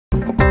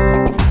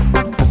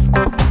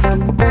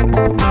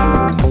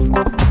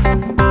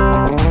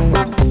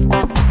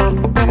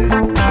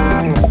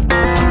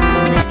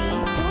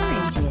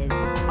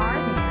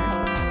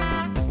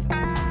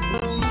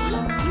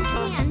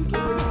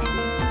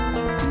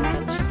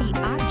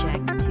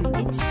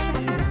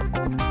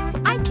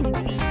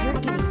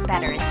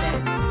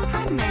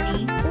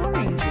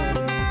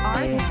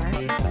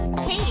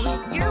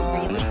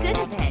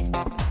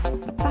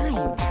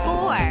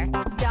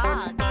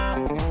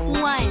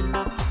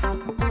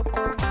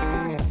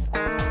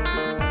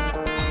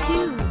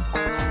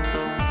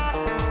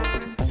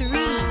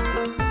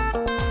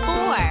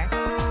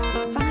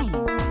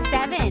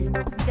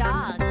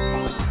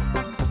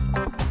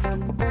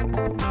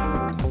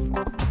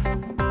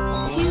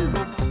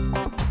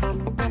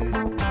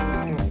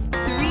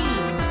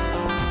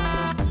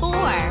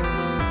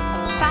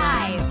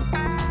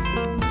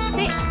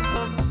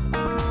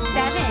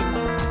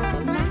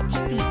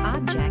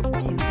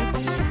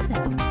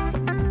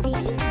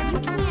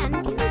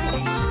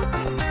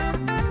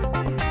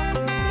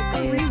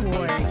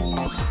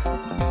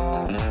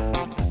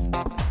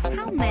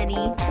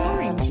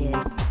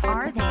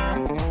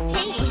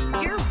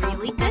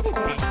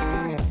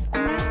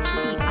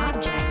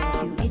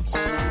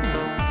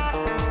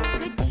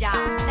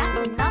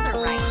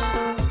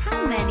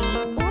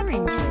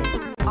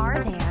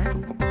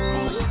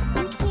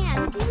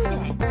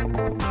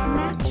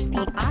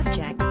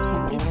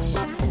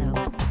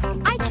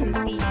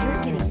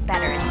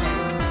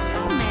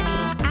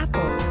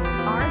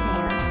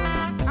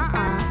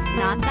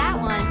got that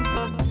one.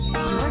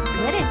 You're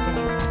good at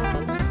this.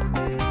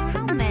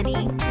 How many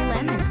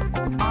lemons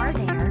are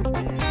there?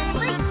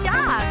 Great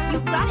job! You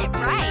got it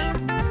right.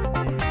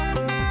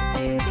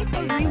 Pick a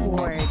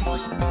reward.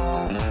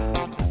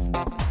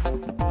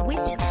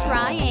 Which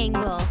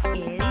triangle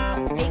is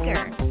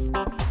bigger?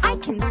 I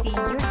can see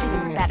you're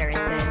getting better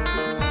at this.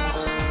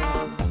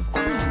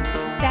 Find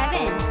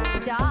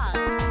 7 dogs.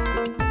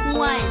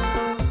 1,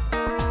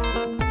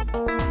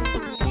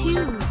 2,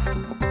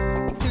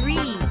 3,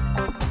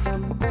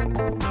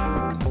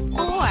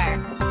 4,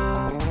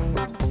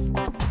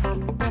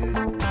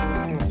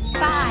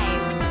 5,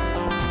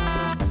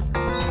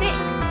 6,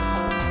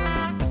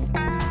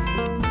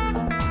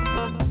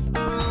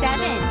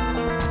 7.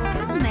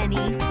 How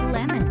many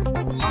lemons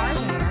are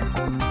there?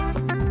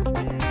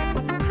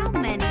 How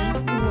many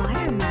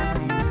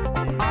watermelons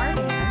are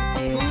there?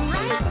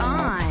 Right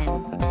on.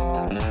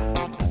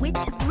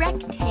 Which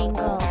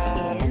rectangle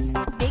is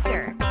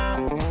bigger?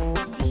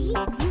 See,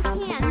 you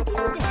can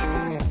do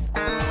this.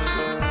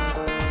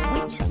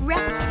 Which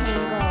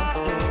rectangle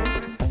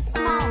is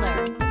smaller?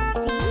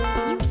 See,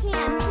 you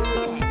can do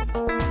this.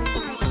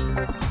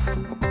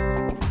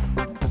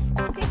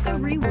 Pick a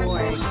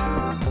reward.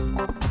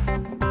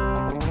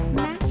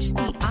 Match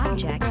the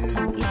object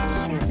to its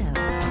shadow.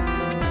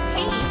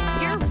 Hey,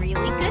 you're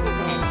really good at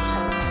this.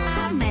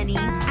 How many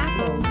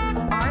apples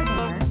are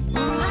there?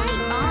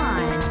 Right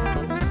on.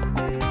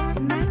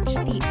 Match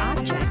the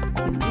object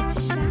to its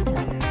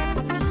shadow.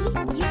 See,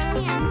 you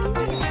can do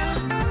this.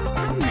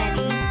 How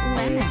many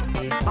lemons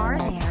are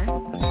there?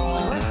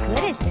 You're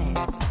good at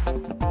this.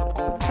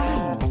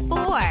 Find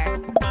 4.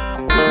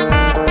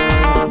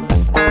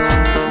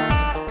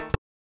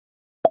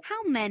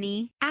 How many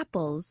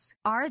apples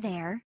are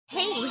there?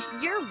 Hey,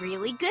 you're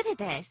really good at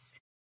this.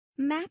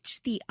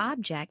 Match the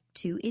object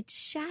to its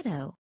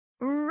shadow.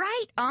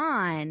 Right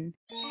on.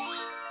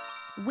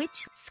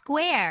 Which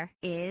square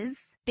is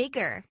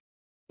bigger?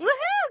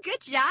 Woohoo!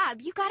 Good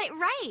job! You got it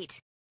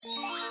right.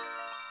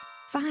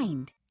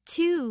 Find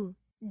 2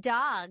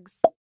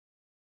 dogs.